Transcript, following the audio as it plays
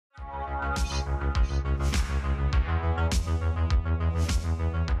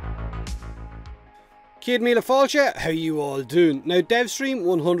Kid Mila Falcha, how you all doing? Now, Devstream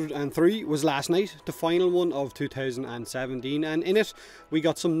 103 was last night, the final one of 2017, and in it we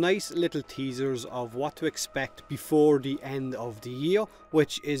got some nice little teasers of what to expect before the end of the year,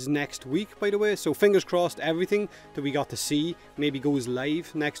 which is next week, by the way. So fingers crossed everything that we got to see maybe goes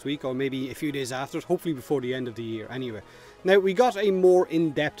live next week, or maybe a few days after it, hopefully before the end of the year anyway. Now, we got a more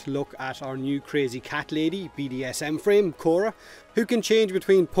in-depth look at our new crazy cat lady, BDSM frame, Khora, who can change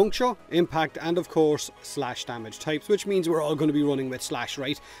between puncture, impact and of course slash damage types, which means we're all going to be running with slash,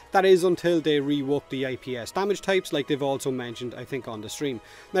 right? That is until they rework the IPS damage types, like they've also mentioned I think on the stream.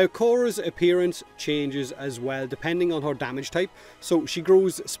 Now, Khora's appearance changes as well depending on her damage type, so she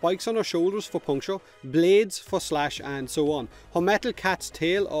grows spikes on her shoulders for puncture, blades for slash and so on. Her metal cat's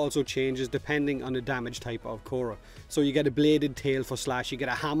tail also changes depending on the damage type of Khora. So you get a bladed tail for slash, you get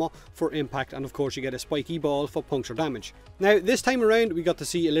a hammer for impact, and of course you get a spiky ball for puncture damage. Now, this time around we got to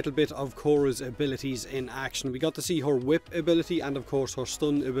see a little bit of Khora's abilities in action. We got to see her whip ability and of course her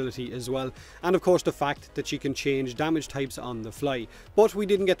stun ability as well, and of course the fact that she can change damage types on the fly. But we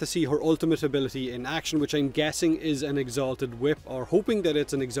didn't get to see her ultimate ability in action, which I'm guessing is an exalted whip, or hoping that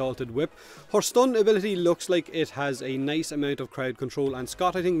it's an exalted whip. Her stun ability looks like it has a nice amount of crowd control, and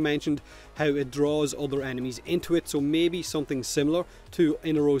Scott I think mentioned how it draws other enemies into it, so maybe something similar to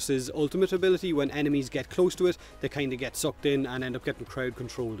Inaros' ultimate ability. When enemies get close to it, they kind of get sucked in and end up getting crowd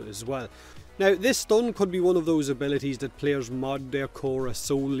controlled as well. Now, this stun could be one of those abilities that players mod their Khora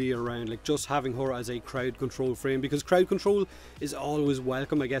solely around, like just having her as a crowd control frame, because crowd control is always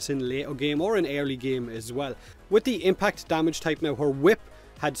welcome, I guess, in later game or in early game as well. With the impact damage type now, her whip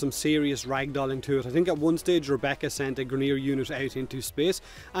had some serious ragdolling to it. I think at one stage Rebecca sent a Grineer unit out into space,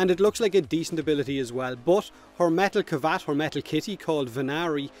 and it looks like a decent ability as well. But her metal cavat, her metal kitty called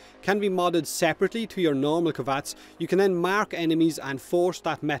Vanari, can be modded separately to your normal cavats. You can then mark enemies and force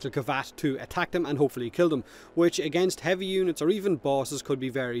that metal cavat to attack them and hopefully kill them, which against heavy units or even bosses could be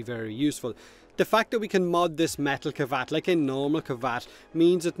very, very useful. The fact that we can mod this metal cavat like a normal cavat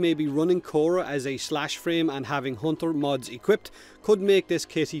means that maybe running Khora as a slash frame and having hunter mods equipped could make this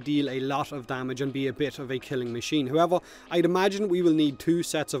kitty deal a lot of damage and be a bit of a killing machine. However, I'd imagine we will need two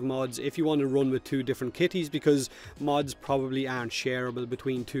sets of mods if you want to run with two different kitties, because mods probably aren't shareable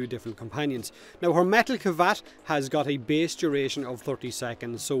between two different companions. Now, her metal cavat has got a base duration of 30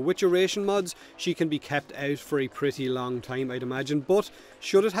 seconds, so with duration mods she can be kept out for a pretty long time, I'd imagine. But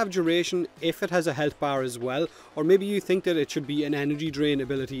should it have duration if it has a health bar as well, or maybe you think that it should be an energy drain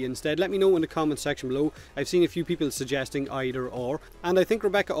ability instead? Let me know in the comment section below. I've seen a few people suggesting either or, and I think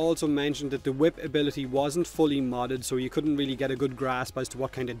Rebecca also mentioned that the whip ability wasn't fully modded, so you couldn't really get a good grasp as to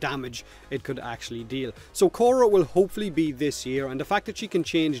what kind of damage it could actually deal. So Khora will hopefully be this year, and the fact that she can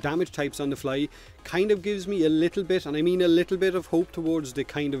change damage types on the fly kind of gives me a little bit, and I mean a little bit, of hope towards the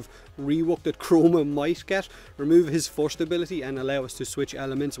kind of rework that Chroma might get. Remove his first ability and allow us to switch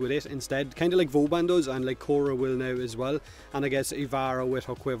elements with it instead, kind of like Vauban does and like Khora will now as well, and I guess Ivara with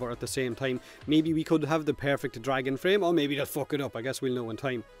her quiver at the same time. Maybe we could have the perfect dragon frame, or maybe they'll fuck it up. I guess we'll know in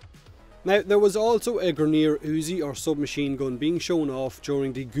time. Now, there was also a Grineer Uzi or submachine gun being shown off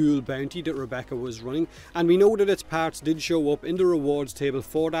during the ghoul bounty that Rebecca was running, and we know that its parts did show up in the rewards table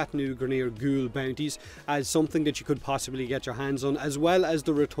for that new Grineer ghoul bounties as something that you could possibly get your hands on, as well as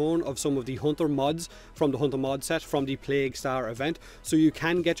the return of some of the hunter mods from the hunter mod set from the Plague Star event, so you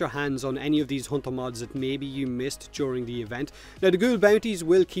can get your hands on any of these hunter mods that maybe you missed during the event. Now, the ghoul bounties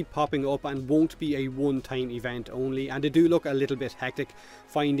will keep popping up and won't be a one-time event only, and they do look a little bit hectic,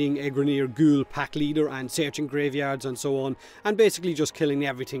 finding a Grineer ghoul pack leader and searching graveyards and so on, and basically just killing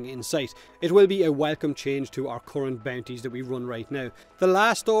everything in sight. It will be a welcome change to our current bounties that we run right now. The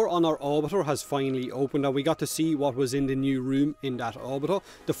last door on our orbiter has finally opened, and we got to see what was in the new room in that orbiter.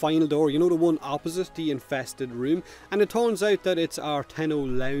 The final door, you know, the one opposite the infested room, and it turns out that it's our Tenno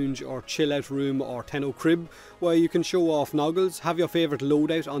lounge or chill out room or Tenno crib, where you can show off noggles, have your favourite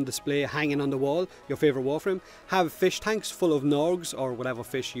loadout on display hanging on the wall, your favourite Warframe, have fish tanks full of Norgs or whatever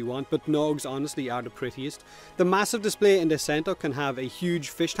fish you want, but Norgs honestly are the prettiest. The massive display in the centre can have a huge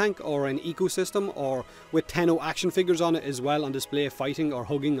fish tank or an ecosystem, or with Tenno action figures on it as well on display, fighting or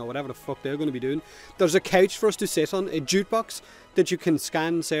hugging or whatever the fuck they're going to be doing. There's a couch for us to sit on, a jukebox that you can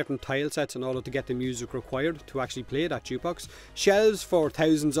scan certain tile sets in order to get the music required to actually play that jukebox, shelves for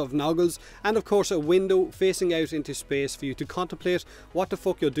thousands of noggles, and of course a window facing out into space for you to contemplate what the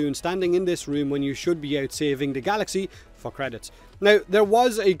fuck you're doing standing in this room when you should be out saving the galaxy for credits. Now, there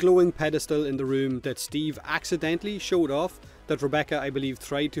was a glowing pedestal in the room that Steve accidentally showed off that Rebecca, I believe,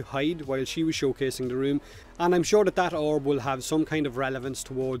 tried to hide while she was showcasing the room, and I'm sure that that orb will have some kind of relevance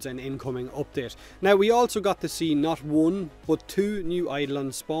towards an incoming update. Now, we also got to see not one but 2 new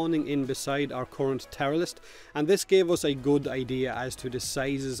Eidolons spawning in beside our current Terrorist, and this gave us a good idea as to the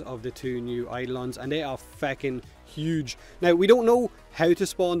sizes of the 2 new Eidolons, and they are feckin' huge. Now, we don't know how to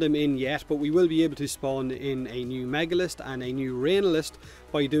spawn them in yet, but we will be able to spawn in a new Megalist and a new Rainalyst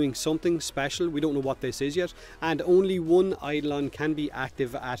by doing something special. We don't know what this is yet, and only 1 Eidolon can be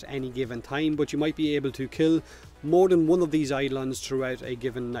active at any given time, but you might be able to kill more than one of these Eidolons throughout a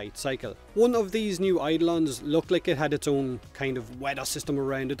given night cycle. One of these new Eidolons looked like it had its own kind of weather system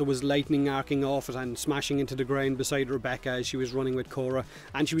around it. There was lightning arcing off it and smashing into the ground beside Rebecca as she was running with Khora,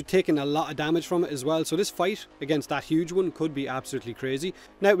 and she was taking a lot of damage from it as well, so this fight against that huge one could be absolutely crazy.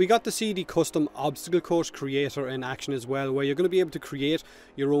 Now, we got to see the custom obstacle course creator in action as well, where you're going to be able to create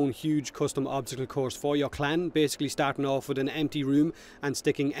your own huge custom obstacle course for your clan, basically starting off with an empty room and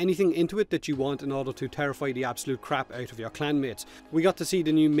sticking anything into it that you want in order to terrify the absolute crap out of your clanmates. We got to see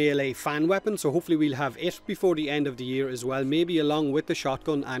the new melee fan weapon, so hopefully we'll have it before the end of the year as well, maybe along with the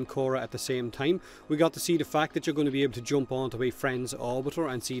shotgun and Khora at the same time. We got to see the fact that you're going to be able to jump onto a friend's orbiter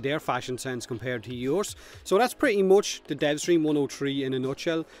and see their fashion sense compared to yours. So that's pretty much the DevStream 103 in a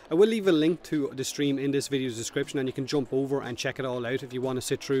nutshell. I will leave a link to the stream in this video's description, and you can jump over and check it all out if you want to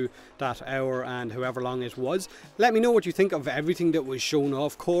sit through that hour and however long it was. Let me know what you think of everything that was shown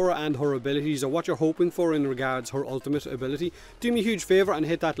off, Khora and her abilities, or what you're hoping for in regards her ultimate ability. Do me a huge favour and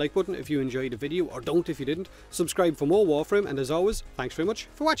hit that like button if you enjoyed the video, or don't if you didn't. Subscribe for more Warframe, and as always, thanks very much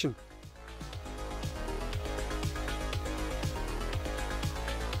for watching.